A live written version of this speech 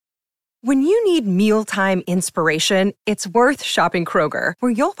When you need mealtime inspiration, it's worth shopping Kroger,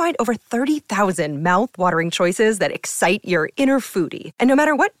 where you'll find over 30,000 mouth-watering choices that excite your inner foodie. And no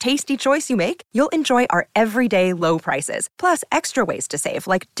matter what tasty choice you make, you'll enjoy our everyday low prices, plus extra ways to save,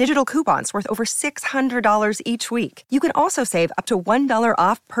 like digital coupons worth over $600 each week. You can also save up to $1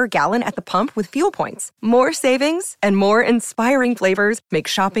 off per gallon at the pump with fuel points. More savings and more inspiring flavors make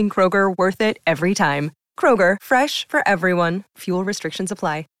shopping Kroger worth it every time. Kroger, fresh for everyone. Fuel restrictions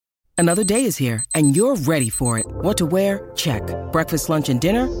apply. Another day is here, and you're ready for it. What to wear? Check. Breakfast, lunch, and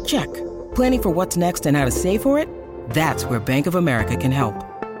dinner? Check. Planning for what's next and how to save for it? That's where Bank of America can help.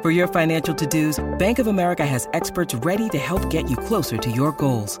 For your financial to-dos, Bank of America has experts ready to help get you closer to your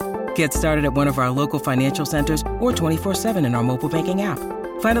goals. Get started at one of our local financial centers or 24/7 in our mobile banking app.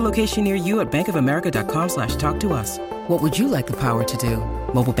 Find a location near you at bankofamerica.com/talktous. What would you like the power to do?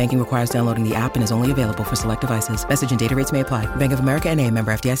 Mobile banking requires downloading the app and is only available for select devices. Message and data rates may apply. Bank of America N.A.,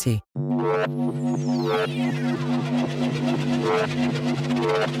 member FDIC.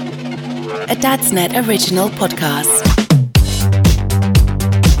 A Dadsnet original podcast.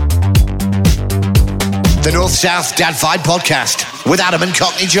 The North South Dad Vibe Podcast with Adam and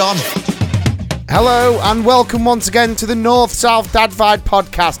Cockney John. Hello and welcome once again to the North South Dad Vibe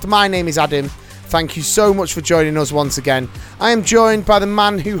Podcast. My name is Adam. Thank you so much for joining us once again. I am joined by the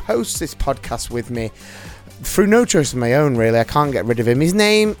man who hosts this podcast with me. Through no choice of my own, really. I can't get rid of him. His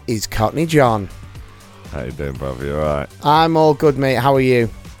name is Cockney John. How you doing, brother? You alright? I'm all good, mate. How are you?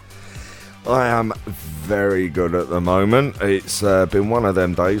 I am very good at the moment. It's been one of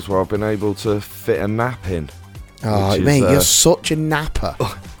them days where I've been able to fit a nap in. Oh, mate, you're such a napper.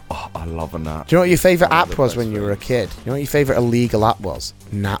 Oh, I love a nap. Do you know what your favourite app was when you were a kid? You know what your favourite illegal app was?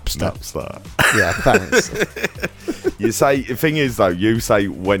 Napster. Yeah, thanks. You say, the thing is though, you say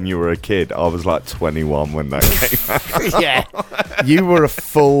when you were a kid, I was like 21 when that came out. Yeah, you were a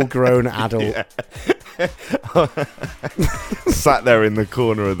full-grown adult. Yeah. Sat there in the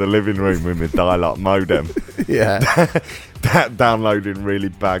corner of the living room with my dial-up modem. Yeah. Downloading really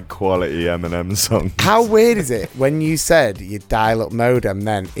bad quality Eminem songs. How weird is it when you said you dial-up modem,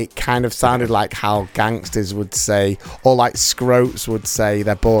 then it kind of sounded like how gangsters would say, or like scrotes would say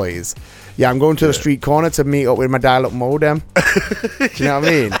their boys. Yeah, I'm going to the street corner to meet up with my dial-up modem. Do you know what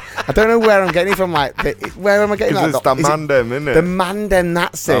I mean? I don't know where I'm getting it from. Like, where am I getting that? It's the mandem, isn't it? The mandem,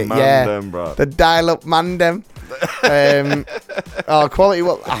 that's it. Mandem, bro. The dial-up mandem. Quality.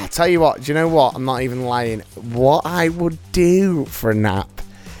 Well, I'll tell you what. Do you know what? I'm not even lying. What I would do for a nap,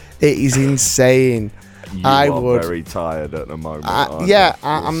 it is insane. You are very tired at the moment.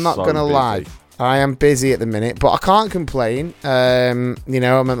 I'm not gonna lie. I am busy at the minute, but I can't complain. I'm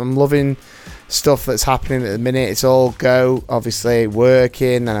loving stuff that's happening at the minute. It's all go, obviously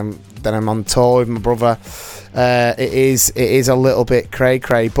working, and I'm on tour with my brother. It is a little bit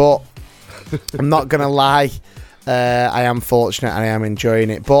cray, but I'm not gonna lie. I am fortunate and I am enjoying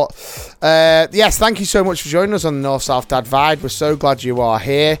it. But yes, thank you so much for joining us on the North South Dad Vibe. We're so glad you are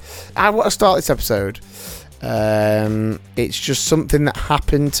here. I want to start this episode. It's just something that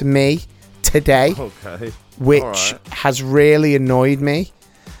happened to me today, which has really annoyed me.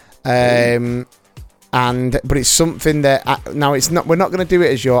 But it's something that now it's not. We're not going to do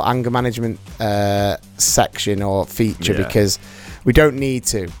it as your anger management section or feature because we don't need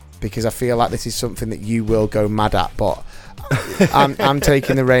to. Because I feel like this is something that you will go mad at, but I'm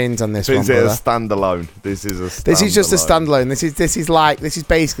taking the reins on this one. Is it a standalone? This is just a standalone. This is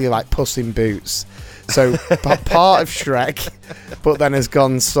basically like Puss in Boots. So part of Shrek, but then has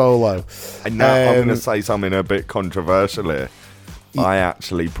gone solo. And now I'm going to say something a bit controversial here. I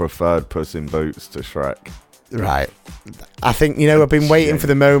actually preferred Puss in Boots to Shrek. Right. I think, I've been waiting for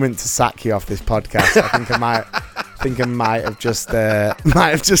the moment to sack you off this podcast. I think I might have just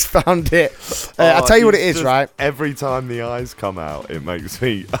found it. I'll tell you what it is, right? Every time the eyes come out, it makes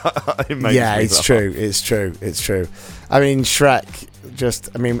me. It's true. It's true. I mean, Shrek.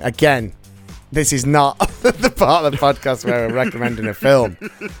 Again, this is not the part of the podcast where we're recommending a film,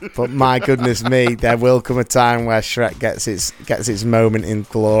 but my goodness me, there will come a time where Shrek gets its moment in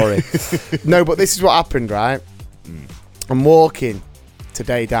glory. No, but this is what happened, right? I'm walking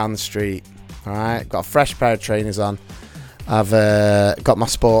today down the street. All right, got a fresh pair of trainers on. I've got my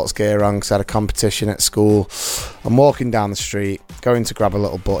sports gear on because I had a competition at school. I'm walking down the street, going to grab a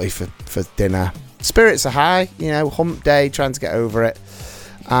little butty for dinner. Spirits are high, hump day, trying to get over it.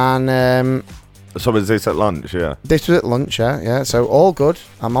 And so was this at lunch? Yeah, this was at lunch. Yeah. So all good.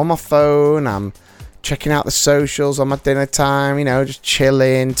 I'm on my phone. I'm checking out the socials on my dinner time. Just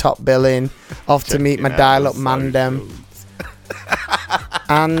chilling, top billing, off to meet my dial-up mandem.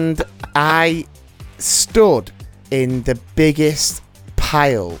 And I stood in the biggest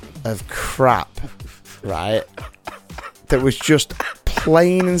pile of crap, right, that was just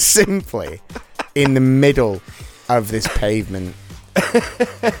plain and simply in the middle of this pavement.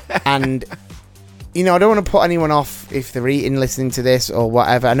 And, you know, I don't want to put anyone off if they're eating, listening to this or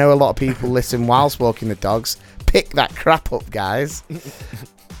whatever. I know a lot of people listen whilst walking the dogs. Pick that crap up, guys.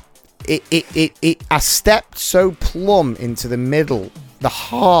 I stepped so plumb into the middle, the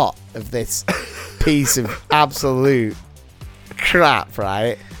heart of this piece of absolute crap,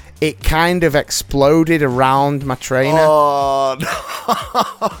 right? It kind of exploded around my trainer. Oh,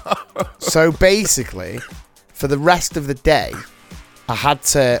 no. So basically, for the rest of the day, I had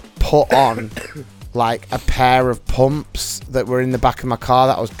to put on like a pair of pumps that were in the back of my car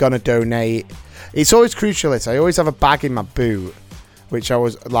that I was going to donate. It's always crucial. I always have a bag in my boot, which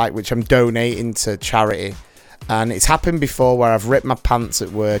I'm donating to charity. And it's happened before where I've ripped my pants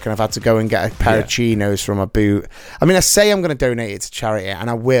at work and I've had to go and get a pair of chinos from a boot. I mean, I say I'm going to donate it to charity, and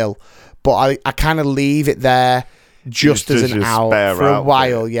I will, but I kind of leave it there just as an out for a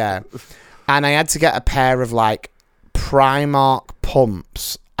while, yeah. And I had to get a pair of like Primark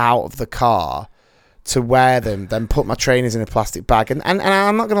pumps out of the car to wear them, then put my trainers in a plastic bag. And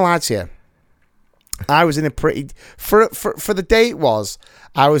I'm not going to lie to you, I was in a pretty for the day it was,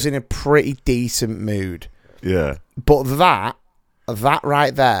 I was in a pretty decent mood. Yeah. But that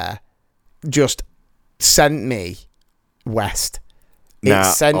right there just sent me west. It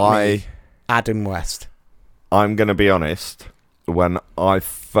sent me Adam West. I'm going to be honest. When I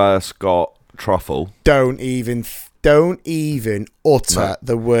first got truffle, don't even utter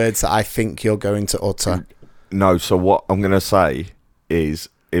the words that I think you're going to utter. No, so what I'm going to say is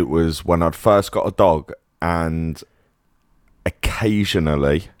it was when I'd first got a dog, and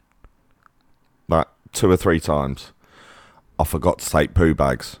occasionally, like 2 or 3 times, I forgot to take poo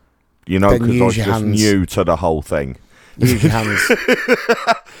bags. You know, because I was just new to the whole thing. Use your hands.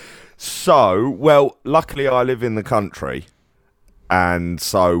 So, well, luckily I live in the country, and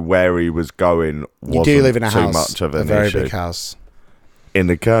so where he was going wasn't you do live in a too house, much of an very issue. big house. In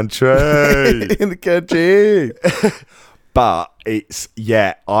the country. In the country. But it's,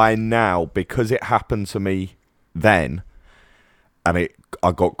 I now, because it happened to me then, and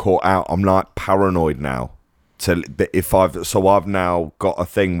I got caught out, I'm like paranoid now. I've now got a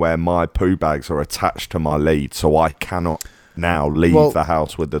thing where my poo bags are attached to my lead, so I cannot now leave the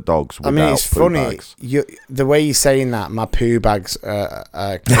house with the dogs without poo bags. I mean, it's funny, the way you're saying that, my poo bags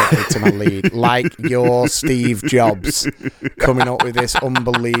are connected to my lead, like your Steve Jobs coming up with this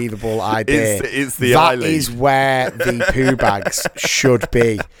unbelievable idea. It's the that is where the poo bags should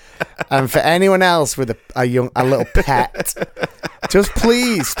be. And for anyone else with a little pet, just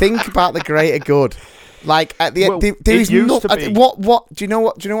please think about the greater good. Like at the end, there is what do you know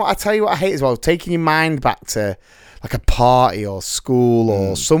what I tell you what I hate as well, taking your mind back to like a party or school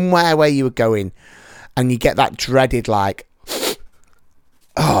or somewhere where you were going, and you get that dreaded like,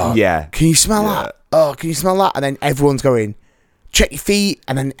 oh yeah, can you smell that? Oh, can you smell that? And then everyone's going, check your feet,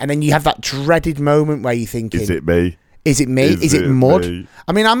 and then you have that dreaded moment where you're thinking, is it me? Is it me? Is it mud? Me?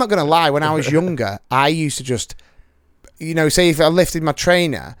 I mean, I'm not gonna lie. When I was younger, I used to just, say if I lifted my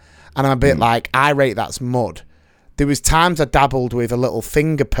trainer and I'm a bit like, I rate that's mud. There was times I dabbled with a little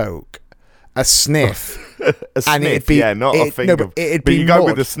finger poke, a sniff. A sniff, not a finger. No, but you go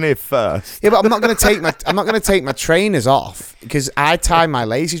with the sniff first. Yeah, but I'm not going to take my trainers off because I tie my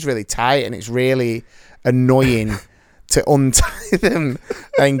laces really tight, and it's really annoying to untie them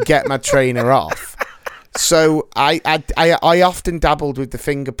and get my trainer off. So I often dabbled with the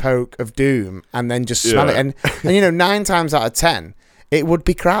finger poke of doom and then just smell it, and 9 times out of 10 it would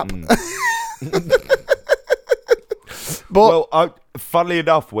be crap. But funnily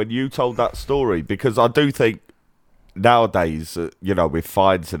enough, when you told that story, because I do think nowadays, with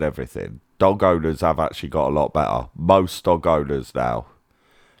fines and everything, dog owners have actually got a lot better. Most dog owners now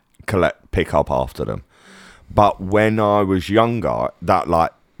pick up after them. But when I was younger, that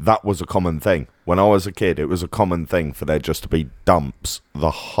was a common thing. When I was a kid, it was a common thing for there just to be dumps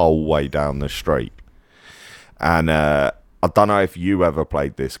the whole way down the street. And I don't know if you ever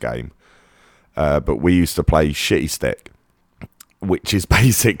played this game, but we used to play Shitty Stick, which is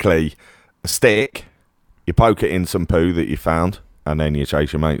basically a stick, you poke it in some poo that you found, and then you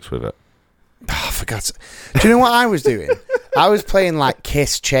chase your mates with it. Oh, I forgot. Do you know what I was doing? I was playing like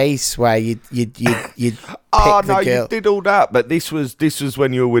Kiss Chase, where you'd pick the girl. You did all that, but this was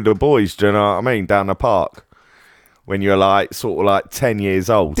when you were with the boys. Do you know what I mean? Down the park, when you're like sort of like 10 years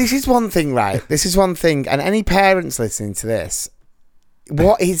old. This is one thing, right? This is one thing, and any parents listening to this,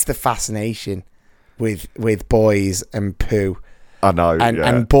 what is the fascination with boys and poo? I know,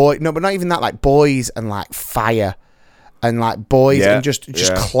 and boy, no, but not even that. Like boys and like fire. and like boys and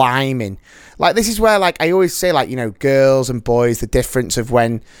just climbing. Like this is where like I always say like, you know, girls and boys, the difference of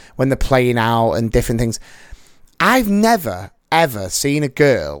when they're playing out and different things. I've never ever seen a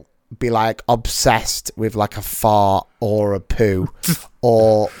girl be like obsessed with like a fart or a poo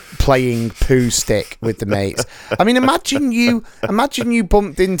or playing poo stick with the mates. I mean, imagine you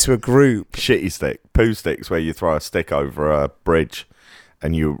bumped into a group. Shitty stick. Poo sticks where you throw a stick over a bridge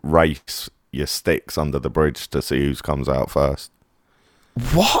and you race your sticks under the bridge to see who comes out first.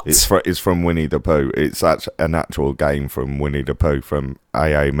 What? It's from Winnie the Pooh. It's an actual game from Winnie the Pooh from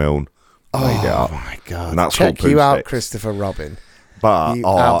A.A. Milne. Oh my God. And that's Check you out, Christopher Robin. But do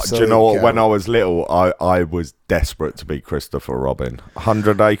you know what? When I was little, I was desperate to be Christopher Robin.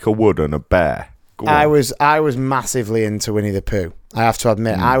 100 Acre Wood and a bear. I was massively into Winnie the Pooh. I have to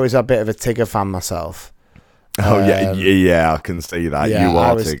admit, I was a bit of a Tigger fan myself. Oh yeah, I can see that. Yeah, you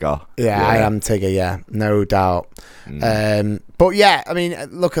are Tigger. Yeah, I am Tigger. Yeah, no doubt. But yeah, I mean,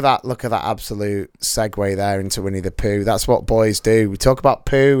 look at that absolute segue there into Winnie the Pooh. That's what boys do. We talk about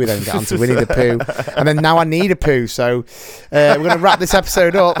poo, we then get onto Winnie the Pooh, and then now I need a poo. So we're going to wrap this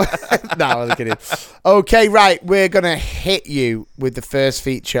episode up. No, I'm kidding. Okay, right, we're going to hit you with the first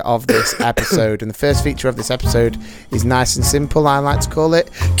feature of this episode, and the first feature of this episode is nice and simple. I like to call it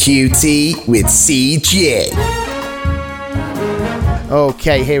QT with CJ.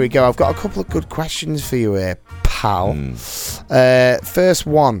 Okay, here we go. I've got a couple of good questions for you here, pal. First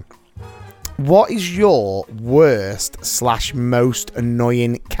one. What is your worst/most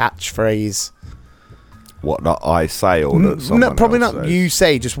annoying catchphrase? What, that I say or that someone No, probably else not says? you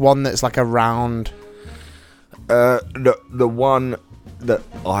say, just one that's like around. The one that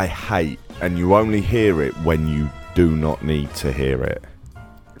I hate, and you only hear it when you do not need to hear it.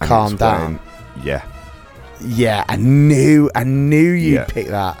 And Calm it's down. Yeah. Yeah, I knew you'd pick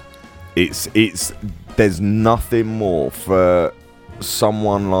that. It's there's nothing more for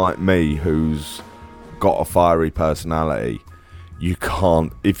someone like me who's got a fiery personality. You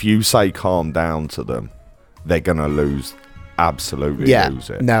can't, if you say calm down to them, they're gonna lose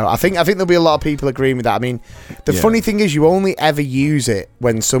it. No, I think there'll be a lot of people agreeing with that. I mean, the funny thing is you only ever use it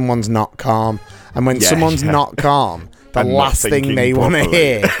when someone's not calm, and when someone's not calm, the and last thing they want to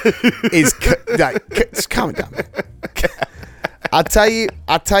hear is just calm it down. I tell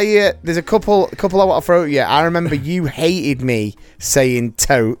you, there's a couple I want to throw at you. I remember you hated me saying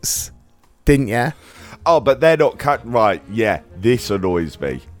totes, didn't you? Oh, but they're not right. Yeah, this annoys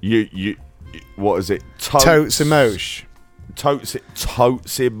me. You what is it? Totes emotion. Totes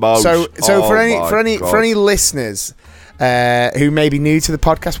emotion. So for any listeners who may be new to the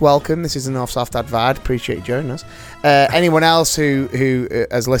podcast, welcome. This is an Off-Soft Advard. Appreciate you joining us. Anyone else who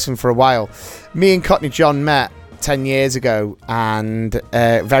has listened for a while, me and Cockney John met 10 years ago, and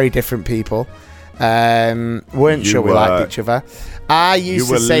very different people. Weren't sure we liked each other. You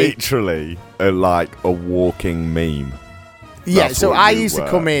were literally like a walking meme. Yeah, so I used to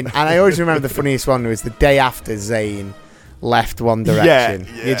come in, and I always remember the funniest one was the day after Zayn left One Direction.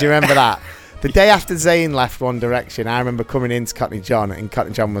 Yeah. Do you remember that? The day after Zayn left One Direction, I remember coming into Cockney John, and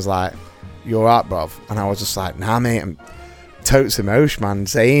Cockney John was like, "You alright, bruv?" And I was just like, "Nah, mate, I'm totes emotion, man.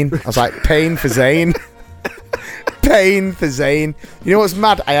 Zayn." I was like, "Pain for Zayn." Pain for Zayn. You know what's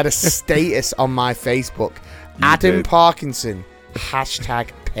mad? I had a status on my Facebook. Adam Parkinson,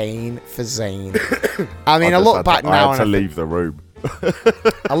 #pain for Zayn. I mean, I look back now. I had to leave the room.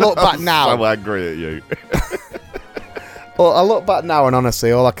 I look back now. I'm so angry at you. Well, I look back now, and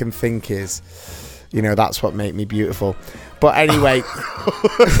honestly, all I can think is, you know, that's what made me beautiful. But anyway,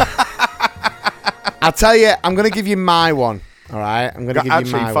 I'll tell you, I'm going to give you my one. All right? I'm going to give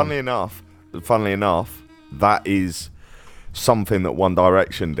you my one. Funnily enough, that is something that One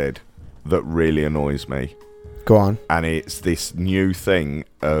Direction did that really annoys me. Go on. And it's this new thing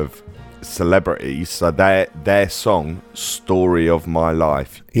of celebrities. So their song, Story of My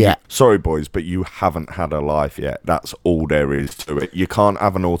Life. Yeah. Sorry, boys, but you haven't had a life yet. That's all there is to it. You can't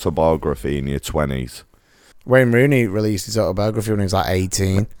have an autobiography in your 20s. Wayne Rooney released his autobiography when he was like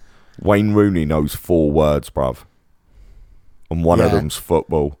 18. Wayne Rooney knows 4 words, bruv. And one of them's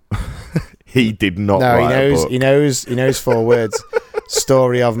football. He did not write a book. He knows 4 words.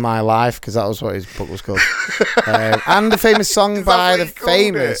 Story of My Life, because that was what his book was called. And the famous song by the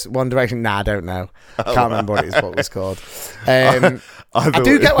famous One Direction. Nah, I don't know. I can't remember what his book was called. I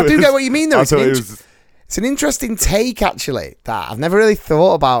do get what you mean, though. It's an interesting take, actually. That I've never really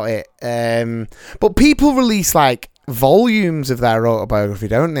thought about it. But people release like volumes of their autobiography,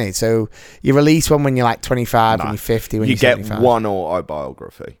 don't they? So you release one when you're like 25, when you're 50, when you're 75. You get one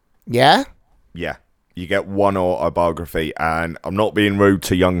autobiography. Yeah? Yeah. You get one autobiography, and I'm not being rude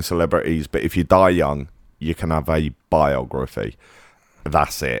to young celebrities, but if you die young, you can have a biography.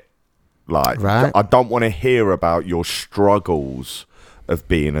 That's it. Like, right. I don't want to hear about your struggles of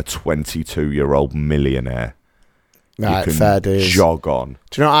being a 22-year-old millionaire. Right, you can fair dues. jog on.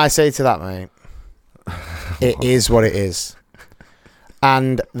 Do you know what I say to that, mate? It is what it is.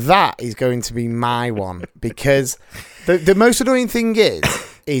 And that is going to be my one, because the most annoying thing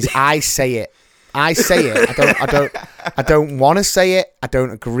is I say it. I say it. I don't want to say it. I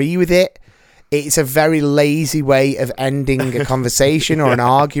don't agree with it. It's a very lazy way of ending a conversation or an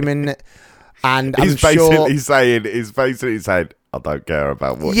argument. And he's I'm basically sure saying, I don't care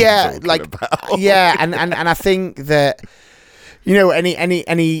about what you're talking about. Yeah, and I think that, you know,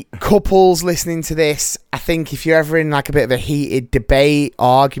 any couples listening to this, I think if you're ever in like a bit of a heated debate,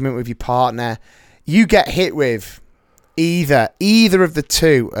 argument with your partner, you get hit with either of the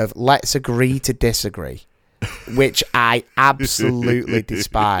two of let's agree to disagree, which I absolutely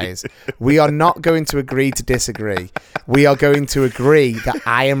despise. We are not going to agree to disagree. We are going to agree that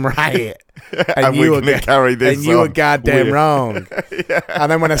I am right. And you are carry this and you are goddamn wrong. Yeah.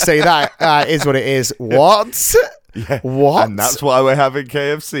 And then when I say that, is what it is. What? Yeah. What? And that's why we're having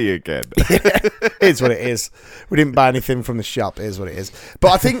KFC again. Yeah, is what it is. We didn't buy anything from the shop. Is what it is.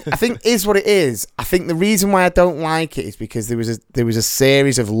 But I think is what it is. I think the reason why I don't like it is because there was a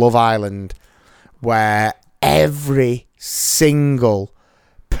series of Love Island where every single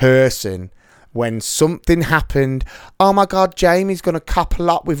person, when something happened, oh my God, Jamie's going to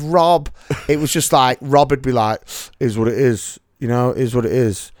couple up with Rob. It was just like, Rob would be like, is what it is, you know, is what it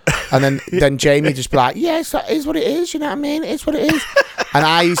is. And then Jamie would just be like, yes, that is what it is, you know what I mean? It's what it is. And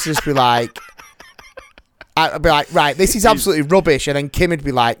I used to just be like, I'd be like, right, this is absolutely rubbish. And then Kim would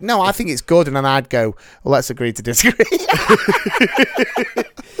be like, no, I think it's good. And then I'd go, well, let's agree to disagree.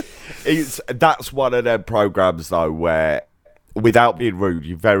 That's one of them programs, though, where, without being rude,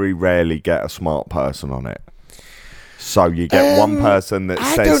 you very rarely get a smart person on it. So you get one person that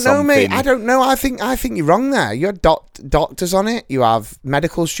says something. I don't know, mate. I don't know. I think you're wrong there. You have doctors on it. You have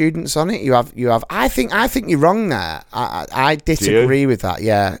medical students on it. You have. I think you're wrong there. I disagree with that.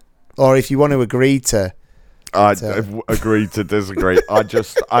 Yeah. Or if you want to agree to. I agree to disagree.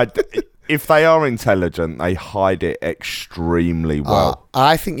 If they are intelligent, they hide it extremely well.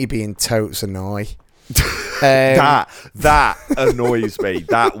 I think you're being totes annoyed. That annoys me.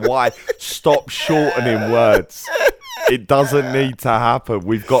 Why? Stop shortening words. It doesn't need to happen.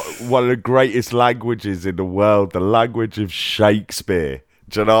 We've got one of the greatest languages in the world, the language of Shakespeare.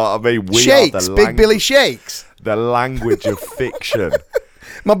 Do you know what I mean? Shakes, Big Billy Shakes. The language of fiction.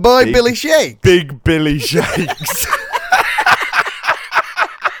 My boy Billy Shakes. Big Billy Shakes.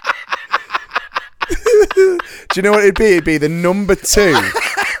 Do you know what it'd be? It'd be the number 2,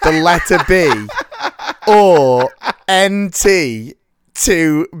 the letter B, or NT,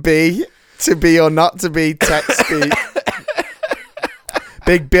 to be or not to be, text speak.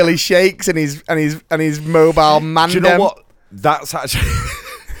 Big Billy Shakes and his mobile man. Do you know what? That's actually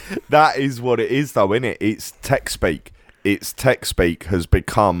that is what it is, though, isn't it? It's text speak. It's text speak has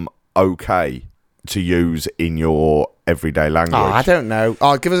become okay to use in your everyday language. Oh, I don't know.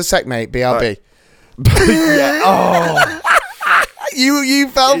 Oh, give us a sec, mate. BRB. Yeah. Oh. You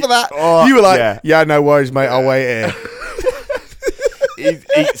fell for that. Oh, you were like, yeah, no worries, mate. I'll wait here.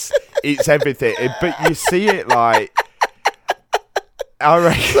 It's everything, but you see it like.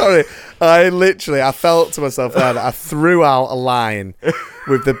 Sorry, I felt to myself then. I threw out a line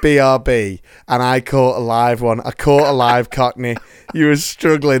with the BRB, and I caught a live one. I caught a live Cockney. You were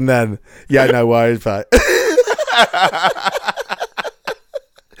struggling then. Yeah, no worries, mate.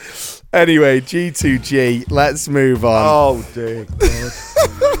 Anyway, G2G, let's move on. Oh, dear God.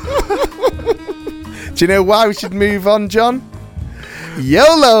 Do you know why we should move on, John?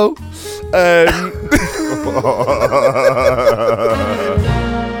 YOLO!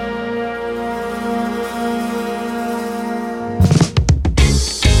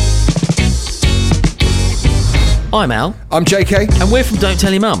 I'm Al. I'm JK. And we're from Don't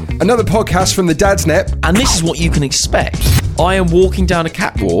Tell Your Mum. Another podcast from the Dad's Net. And this is what you can expect. I am walking down a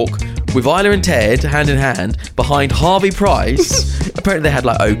catwalk with Isla and Ted, hand in hand, behind Harvey Price. Apparently they had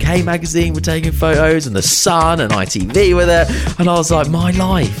like OK Magazine were taking photos, and The Sun and ITV were there. And I was like, my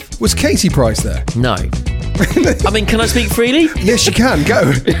life. Was Katie Price there? No. I mean, can I speak freely? Yes, you can.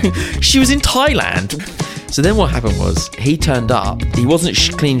 Go. She was in Thailand. So then what happened was, he turned up, he wasn't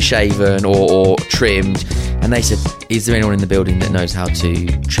clean shaven or trimmed, and they said, is there anyone in the building that knows how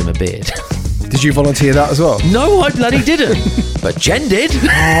to trim a beard? Did you volunteer that as well? No, I bloody didn't. But Jen did.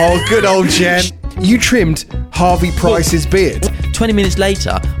 Oh, good old Jen. You trimmed Harvey Price's beard. 20 minutes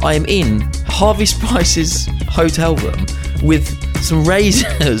later, I am in Harvey Price's hotel room with some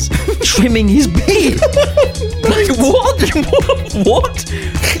razors trimming his beard. Like, what?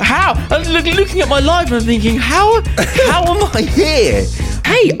 How? I'm looking at my life and I'm thinking, how am I here?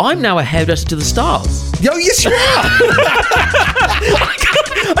 Hey, I'm now a hairdresser to the stars. Yo, yes, you are.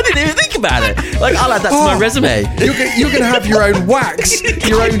 I didn't even think about it. Like, I'll add that to my resume. You're going to have your own wax,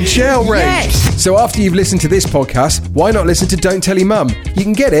 your own gel range. Yes. So after you've listened to this podcast, why not listen to Don't Tell Your Mum? You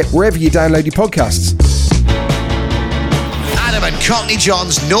can get it wherever you download your podcasts. Adam and Cockney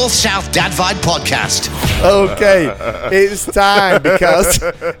John's North-South Dad Vibe podcast. Okay, it's time because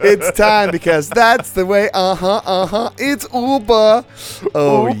that's the way. It's Uber.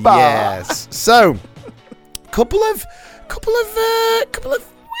 Oh Uber. Yes. So, couple of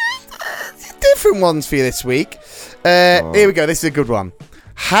different ones for you this week. Here we go. This is a good one.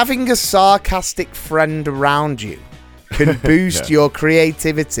 Having a sarcastic friend around you can boost your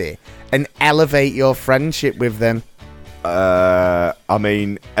creativity and elevate your friendship with them. I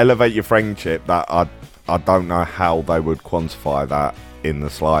mean, elevate your friendship. That I don't know how they would quantify that in the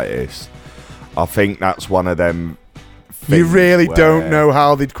slightest. I think that's one of them. You really don't know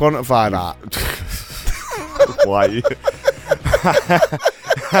how they'd quantify that. Why?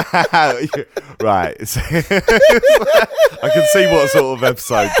 Right. I can see what sort of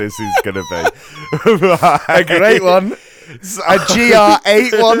episode this is going to be. Right. A great one. A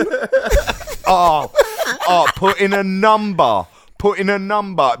GR8 one. Oh, put in a number.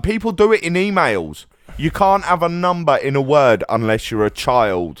 People do it in emails. You can't have a number in a word unless you're a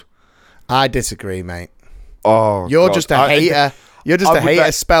child. I disagree, mate. Oh, you're God. just a hater. You're just a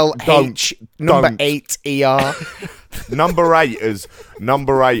hater. Spell H number 8 ER. Number eight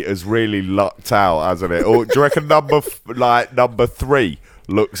has really lucked out, hasn't it? Or do you reckon number 3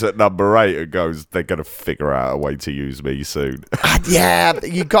 looks at number 8 and goes, "They're gonna figure out a way to use me soon." Yeah,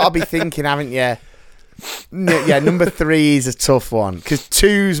 you got to be thinking, haven't you? Yeah, number 3 is a tough one because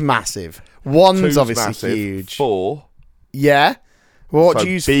 2's massive. 1's obviously massive. Huge. 4. Yeah. What do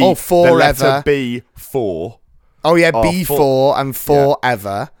you use? Forever. The letter B, 4. Oh yeah, B4 and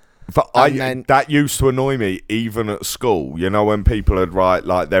forever. But that used to annoy me even at school. You know, when people would write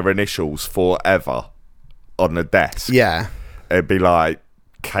like their initials forever on the desk. Yeah. It'd be like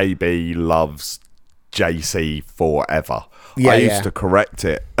KB loves JC forever. Yeah, I used to correct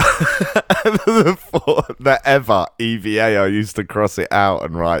it. The ever, EVA, I used to cross it out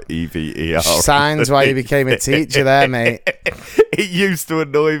and write EVER. Signs why you became a teacher there, mate. It used to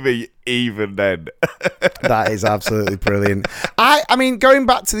annoy me even then. That is absolutely brilliant. I mean, going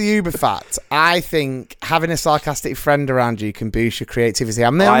back to the Uber fact, I think having a sarcastic friend around you can boost your creativity.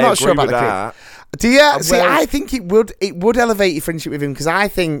 I'm not sure about that. Do you? See, I think it would elevate your friendship with him because I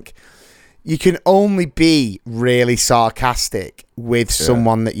think you can only be really sarcastic with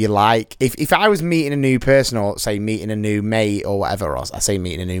someone that you like. If I was meeting a new person or say meeting a new mate or whatever, or I say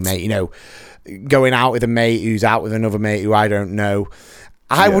meeting a new mate, you know, going out with a mate who's out with another mate who I don't know,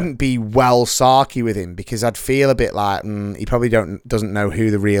 I wouldn't be well sarky with him because I'd feel a bit like he probably doesn't know who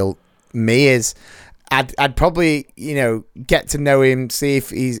the real me is. I'd probably, you know, get to know him, see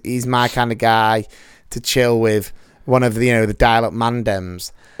if he's my kind of guy to chill with, one of the, you know, the dial-up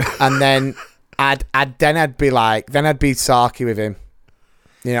mandems. And then I'd be sarky with him.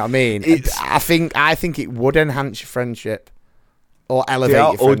 You know what I mean? I think it would enhance your friendship or elevate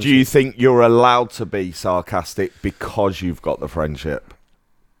your friendship. Or do you think you're allowed to be sarcastic because you've got the friendship?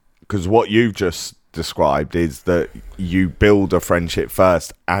 Because what you've just described is that you build a friendship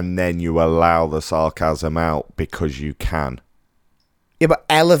first and then you allow the sarcasm out because you can. Yeah, but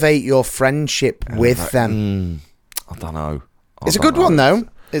elevate your friendship with them. I don't know. It's a good one, though.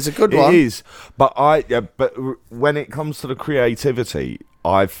 It's a good one. It is. But when it comes to the creativity,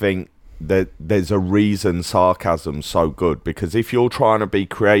 I think that there's a reason sarcasm's so good. Because if you're trying to be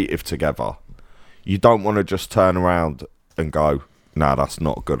creative together, you don't want to just turn around and go, "No, that's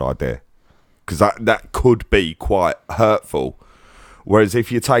not a good idea." Because that could be quite hurtful. Whereas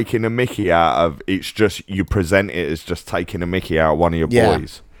if you're taking a mickey out of, it's just, you present it as just taking a mickey out of one of your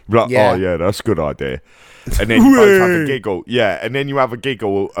boys. You're like, "Oh yeah, that's a good idea." And then you both have a giggle. Yeah, and then you have a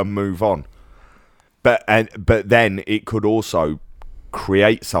giggle and move on. But then it could also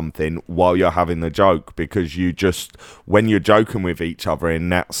create something while you're having the joke, because you just, when you're joking with each other in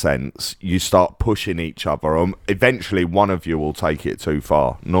that sense, you start pushing each other. Eventually one of you will take it too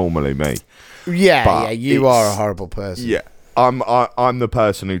far, normally me. Yeah, you are a horrible person. Yeah, I'm the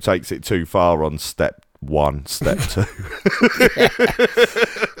person who takes it too far on step 1, step 2.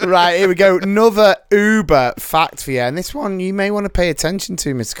 Right, here we go. Another Uber fact for you. And this one you may want to pay attention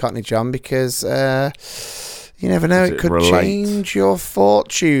to, Mr. Cockney John, because you never know, it could change your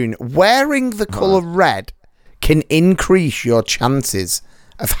fortune. Wearing the colour red can increase your chances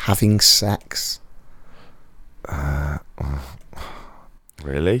of having sex?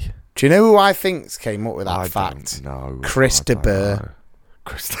 Really? Do you know who I think came up with that fact? No, Chris de Burgh.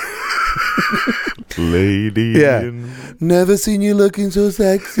 Lady. Yeah. Never seen you looking so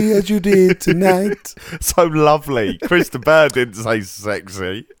sexy as you did tonight. So lovely. Chris de Burgh didn't say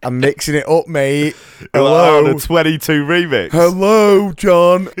sexy. I'm mixing it up, mate. Hello. On a 22 remix. Hello,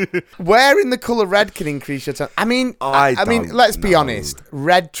 John. Wearing the colour red can increase your chance. I mean, let's be honest.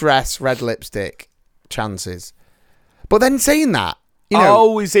 Red dress, red lipstick, chances. But then saying that, you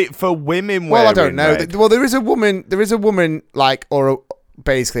know, is it for women? Well, I don't know. Red? Well, there is a woman like,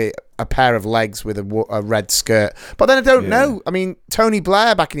 basically a pair of legs with a red skirt. But then I don't know. I mean, Tony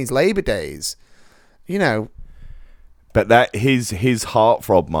Blair back in his Labour days, you know. But that his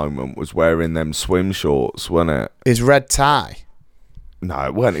heartthrob moment was wearing them swim shorts, wasn't it? His red tie. No,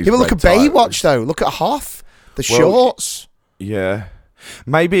 it weren't his Yeah, but look red at tie. Baywatch though. Look at Hoff. The shorts. Yeah.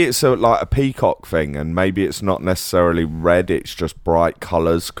 Maybe it's like a peacock thing, and maybe it's not necessarily red, it's just bright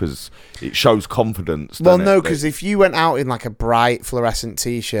colours because it shows confidence. Well, no, because if you went out in like a bright fluorescent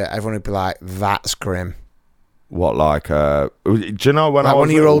t-shirt, everyone would be like, that's grim. What, like, do you know when like I was one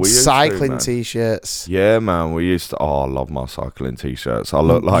of your little, old cycling t-shirts? Yeah, man, we used to, I love my cycling t-shirts. I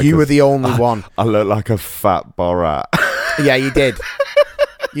look like you were the only one. I look like a fat Borat. Yeah, you did.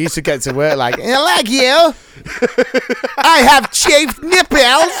 You used to get to work like, I like you. I have chafed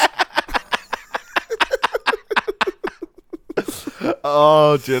nipples.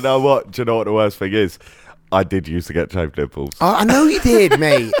 Oh, do you know what? Do you know what the worst thing is? I did used to get chafed nipples. Oh, I know you did,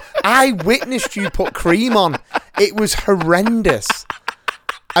 mate. I witnessed you put cream on. It was horrendous.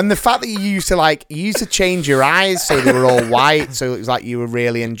 And the fact that you used to change your eyes so they were all white, so it was like you were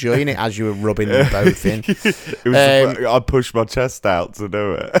really enjoying it as you were rubbing them both in. I pushed my chest out to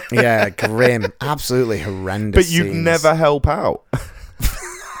do it. Yeah, grim. Absolutely horrendous. But you'd scenes. never help out.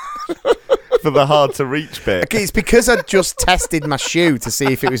 For the hard to reach bit. Okay, it's because I just tested my shoe to see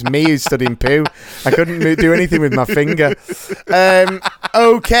if it was me who stood in poo. I couldn't do anything with my finger.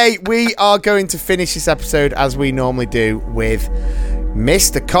 Okay, we are going to finish this episode as we normally do with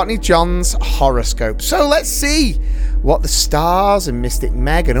Mr. Cockney John's horoscope. So let's see what the stars and Mystic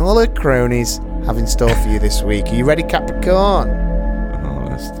Meg and all her cronies have in store for you this week. Are you ready, Capricorn? Oh,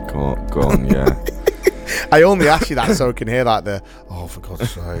 let's go on, yeah. I only ask you that so I can hear like oh, for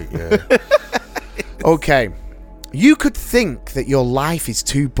God's sake, yeah. Okay. You could think that your life is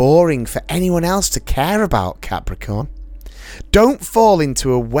too boring for anyone else to care about, Capricorn. Don't fall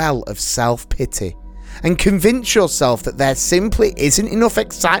into a well of self-pity and convince yourself that there simply isn't enough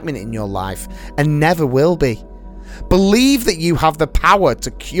excitement in your life and never will be. Believe that you have the power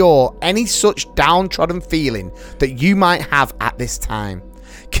to cure any such downtrodden feeling that you might have at this time.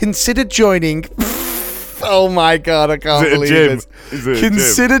 Consider joining... Oh my God, I can't believe this.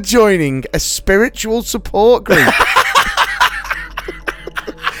 Consider joining a spiritual support group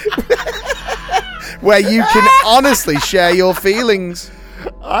where you can honestly share your feelings.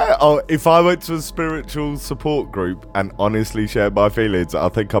 If I went to a spiritual support group and honestly shared my feelings, I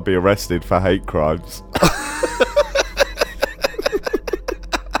think I'd be arrested for hate crimes.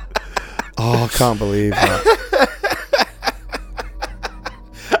 Oh, I can't believe that.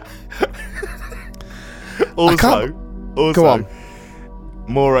 Also, go on.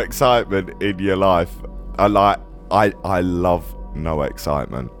 More excitement in your life. I love no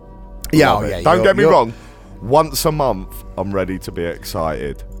excitement. Yeah, love it. Don't get me wrong. Once a month, I'm ready to be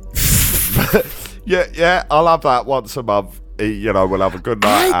excited. yeah, I'll have that once a month. You know, we'll have a good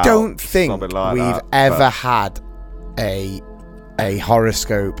night out. I don't think like we've ever had a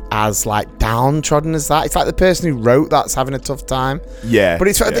horoscope as like downtrodden as that. It's like the person who wrote that's having a tough time. Yeah, but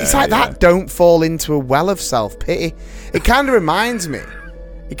it's like that. Don't fall into a well of self-pity. It kind of reminds me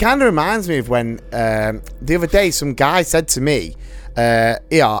of when the other day some guy said to me,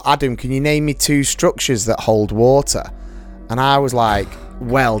 yeah, Adam, can you name me 2 structures that hold water? And I was like,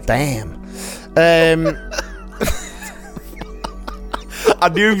 well, damn. I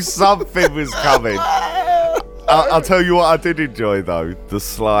knew something was coming. I'll tell you what I did enjoy, though. The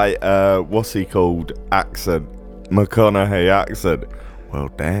slight, what's he called, accent. McConaughey accent. Well,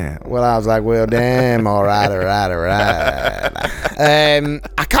 damn. Well, I was like, well, damn, all right. I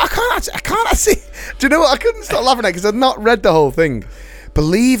can't actually... Do you know what? I couldn't stop laughing at because I'd not read the whole thing.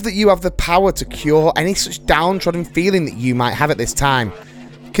 Believe that you have the power to cure any such downtrodden feeling that you might have at this time.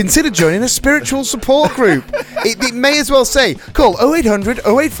 Consider joining a spiritual support group. It may as well say, call 0800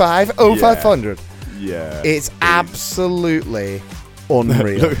 085 0500. Yeah. It's absolutely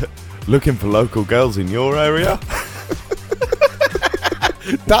unreal. Looking for local girls in your area?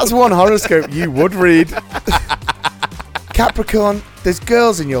 That's one horoscope you would read. Capricorn, there's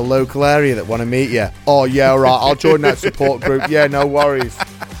girls in your local area that want to meet you. Oh, yeah, all right, I'll join that support group. Yeah, no worries.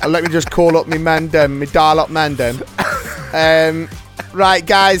 Let me just call up me dial-up mandem. Right,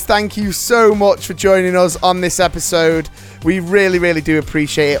 guys, thank you so much for joining us on this episode. We really, really do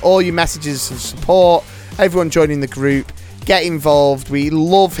appreciate it. All your messages of support, everyone joining the group, get involved. We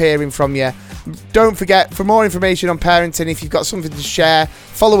love hearing from you. Don't forget, for more information on parenting, if you've got something to share,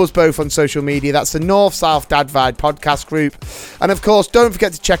 follow us both on social media. That's the North South Dad Vibe podcast group. And of course, don't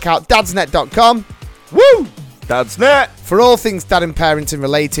forget to check out dadsnet.com. Woo! Dadsnet! For all things dad and parenting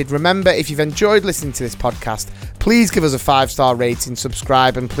related, remember, if you've enjoyed listening to this podcast, please give us a 5-star rating,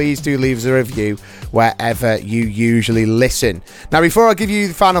 subscribe, and please do leave us a review wherever you usually listen. Now, before I give you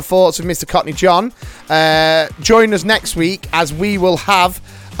the final thoughts of Mr. Cockney John, join us next week as we will have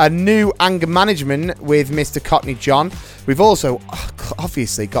a new anger management with Mr. Cockney John. We've also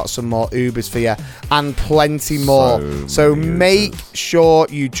obviously got some more Ubers for you and plenty more. So make sure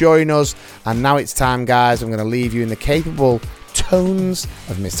you join us. And now it's time, guys. I'm going to leave you in the capable tones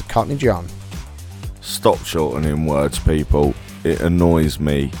of Mr. Cockney John. Stop shortening words, people. It annoys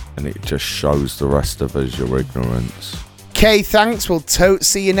me and it just shows the rest of us your ignorance. Okay, thanks. We'll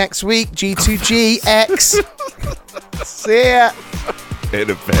see you next week. G2GX. See ya. In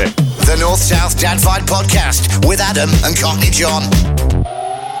a bit. The North South Dad Vibe podcast with Adam and Cockney John.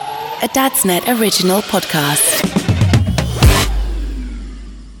 A Dadsnet original podcast.